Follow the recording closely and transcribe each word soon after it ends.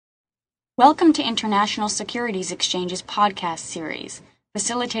Welcome to International Securities Exchange's podcast series.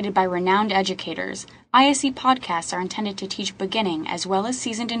 Facilitated by renowned educators, ISE podcasts are intended to teach beginning as well as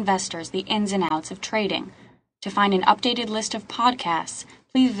seasoned investors the ins and outs of trading. To find an updated list of podcasts,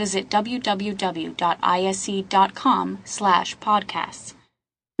 please visit www.ise.com/podcasts.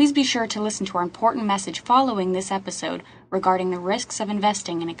 Please be sure to listen to our important message following this episode regarding the risks of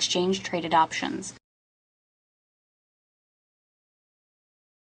investing in exchange-traded options.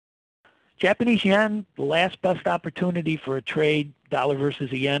 Japanese yen, the last best opportunity for a trade, dollar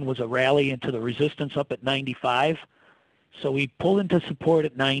versus the yen, was a rally into the resistance up at 95. So we pulled into support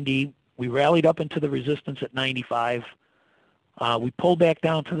at 90. We rallied up into the resistance at 95. We pulled back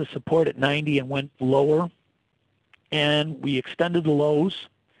down to the support at 90 and went lower. And we extended the lows.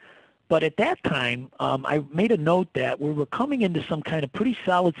 But at that time, I made a note that we were coming into some kind of pretty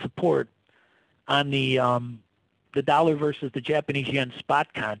solid support on the dollar versus the Japanese yen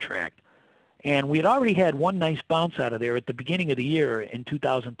spot contract. And we had already had one nice bounce out of there at the beginning of the year in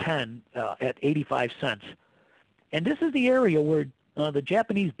 2010 at 85 cents. And this is the area where the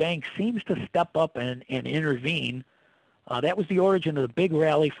Japanese bank seems to step up and intervene. That was the origin of the big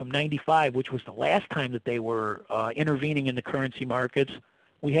rally from 95, which was the last time that they were intervening in the currency markets.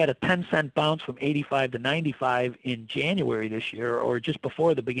 We had a 10-cent bounce from 85 to 95 in January this year, or just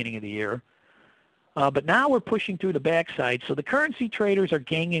before the beginning of the year. But now we're pushing through the backside. So the currency traders are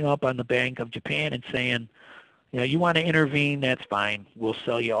ganging up on the Bank of Japan and saying, you know, you want to intervene, that's fine. We'll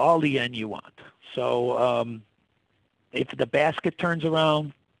sell you all the yen you want. So if the basket turns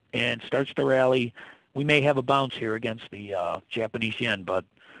around and starts to rally, we may have a bounce here against the Japanese yen. But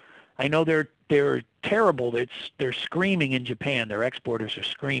I know they're terrible. They're screaming in Japan. Their exporters are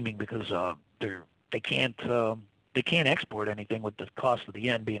screaming because they can't export anything with the cost of the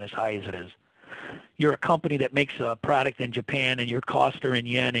yen being as high as it is. You're a company that makes a product in Japan and your costs are in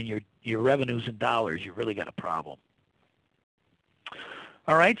yen and your revenue's in dollars, you really got a problem.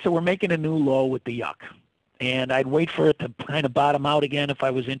 All right, so we're making a new low with the yuck. And I'd wait for it to kind of bottom out again if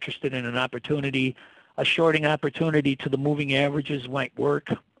I was interested in an opportunity. A shorting opportunity to the moving averages might work.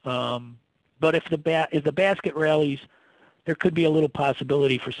 But if the basket rallies, there could be a little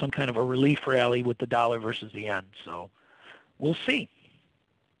possibility for some kind of a relief rally with the dollar versus the yen. So we'll see.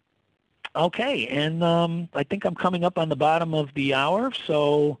 Okay, and I think I'm coming up on the bottom of the hour,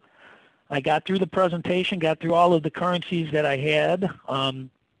 so I got through the presentation, got through all of the currencies that I had.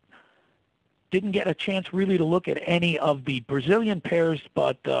 Didn't get a chance really to look at any of the Brazilian pairs,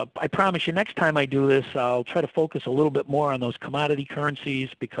 but I promise you next time I do this, I'll try to focus a little bit more on those commodity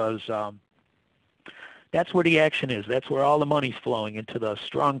currencies because that's where the action is. That's where all the money's flowing, into the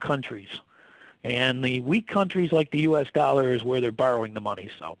strong countries. And the weak countries like the U.S. dollar is where they're borrowing the money,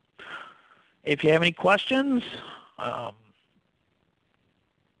 so. If you have any questions, pop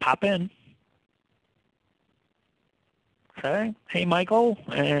in. Okay. Hey, Michael,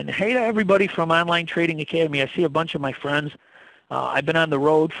 and hey to everybody from Online Trading Academy. I see a bunch of my friends. I've been on the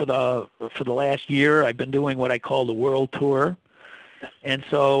road for the last year. I've been doing what I call the world tour, and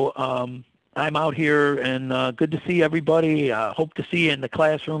so I'm out here, and good to see everybody. Hope to see you in the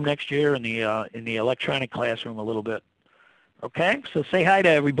classroom next year, in the electronic classroom a little bit. Okay, so say hi to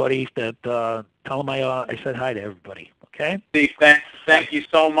everybody. Tell them I said hi to everybody. Okay. Steve, thank you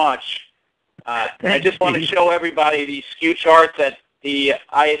so much. I just want to show everybody these skew charts at the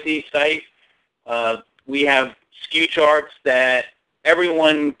ISE site. We have skew charts that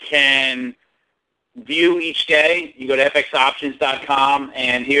everyone can view each day. You go to fxoptions.com,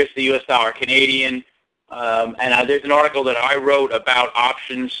 and here's the U.S. dollar Canadian. And there's an article that I wrote about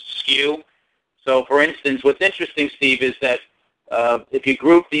options skew. So, for instance, what's interesting, Steve, is that if you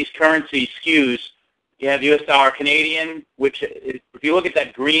group these currency skews, you have U.S. dollar Canadian, which, if you look at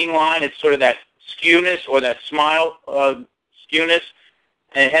that green line, it's sort of that skewness or that smile skewness,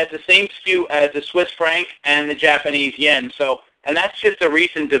 and it has the same skew as the Swiss franc and the Japanese yen. So, and that's just a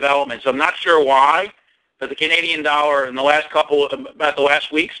recent development. So I'm not sure why, but the Canadian dollar in the last about the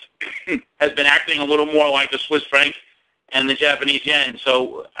last weeks, has been acting a little more like the Swiss franc and the Japanese yen.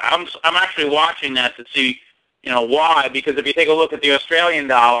 So I'm actually watching that to see, why, because if you take a look at the Australian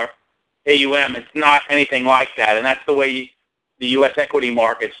dollar, AUM, it's not anything like that, and that's the way the U.S. equity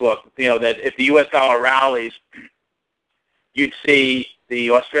markets look. That if the U.S. dollar rallies, you'd see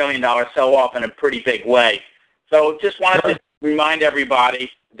the Australian dollar sell off in a pretty big way. So just wanted to remind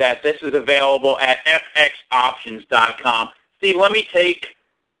everybody that this is available at fxoptions.com. Steve, let me take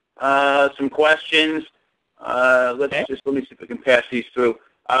some questions. Let me see if we can pass these through.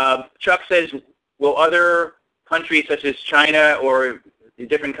 Chuck says, will other countries such as China or the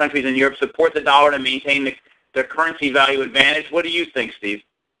different countries in Europe support the dollar to maintain their currency value advantage? What do you think, Steve?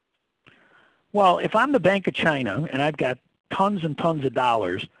 Well, if I'm the Bank of China and I've got tons and tons of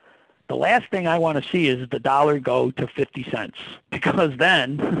dollars, the last thing I want to see is the dollar go to 50 cents because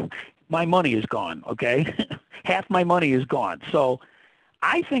then my money is gone, okay? Half my money is gone. So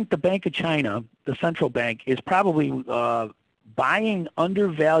I think the Bank of China, the central bank, is probably buying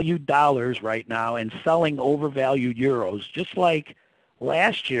undervalued dollars right now and selling overvalued euros, just like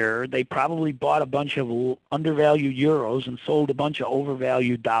last year they probably bought a bunch of undervalued euros and sold a bunch of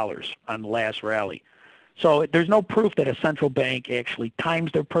overvalued dollars on the last rally. So there's no proof that a central bank actually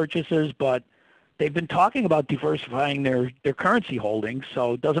times their purchases, but they've been talking about diversifying their currency holdings.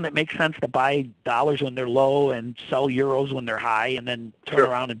 So doesn't it make sense to buy dollars when they're low and sell euros when they're high, and then turn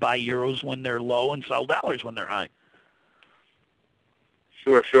around and buy euros when they're low and sell dollars when they're high?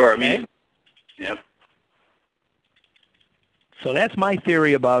 Sure. I mean, yeah. So that's my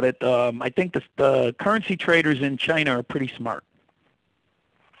theory about it. I think the currency traders in China are pretty smart.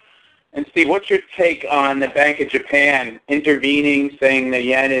 And Steve, what's your take on the Bank of Japan intervening, saying the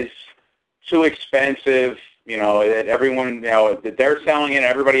yen is too expensive, that everyone, that they're selling it,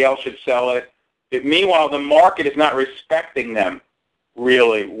 everybody else should sell it. Meanwhile, the market is not respecting them,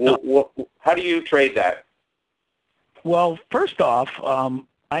 really. How do you trade that? Well, first off,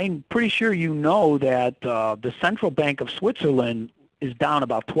 I'm pretty sure you know that the Central Bank of Switzerland is down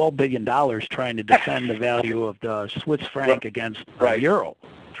about $12 billion trying to defend the value of the Swiss franc against the euro.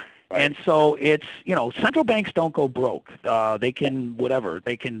 Right. And so it's, central banks don't go broke. They can,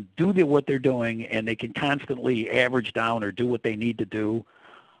 they can do what they're doing, and they can constantly average down or do what they need to do.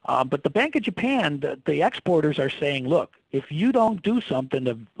 But the Bank of Japan, the exporters are saying, look, if you don't do something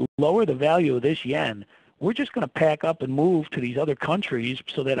to lower the value of this yen, we're just going to pack up and move to these other countries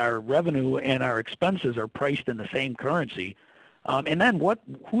so that our revenue and our expenses are priced in the same currency. And then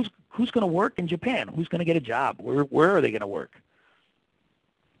who's going to work in Japan? Who's going to get a job? Where are they going to work?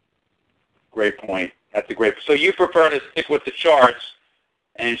 Great point. That's a great. So you prefer to stick with the charts,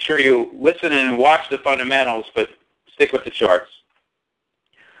 and sure you listen and watch the fundamentals, but stick with the charts.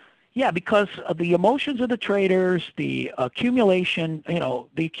 Yeah, because of the emotions of the traders, the accumulation,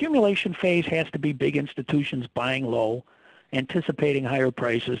 the accumulation phase has to be big institutions buying low, anticipating higher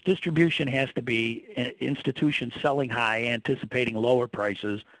prices. Distribution has to be institutions selling high, anticipating lower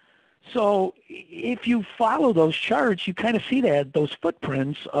prices. So if you follow those charts, you kind of see those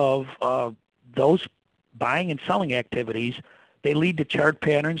footprints of those buying and selling activities. They lead to chart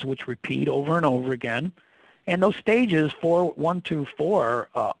patterns which repeat over and over again. And those stages, 1 through 4,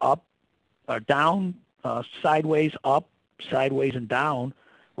 up, down, sideways, up, sideways, and down,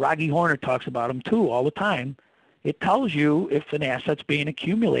 Rocky Horner talks about them too all the time. It tells you if an asset's being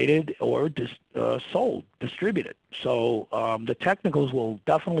accumulated or sold, distributed. So the technicals will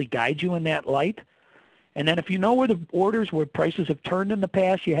definitely guide you in that light. And then if you know where the orders, where prices have turned in the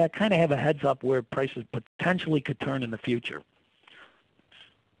past, you kind of have a heads up where prices potentially could turn in the future.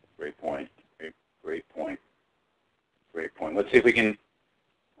 Great point. Great point. Let's see if we can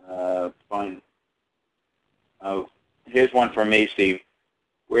find. Here's one from me, Steve.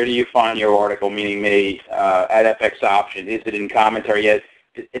 Where do you find your article, meaning me, at FX Options? Is it in commentary yet?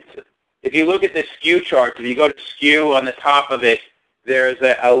 If you look at the skew chart, if you go to skew on the top of it, there's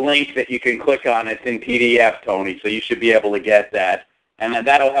a link that you can click on. It's in PDF, Tony, so you should be able to get that. And then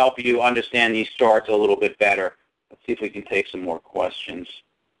that'll help you understand these charts a little bit better. Let's see if we can take some more questions.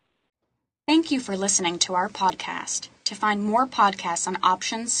 Thank you for listening to our podcast. To find more podcasts on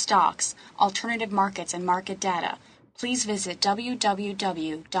options, stocks, alternative markets, and market data, please visit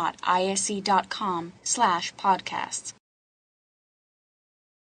www.ise.com/podcasts.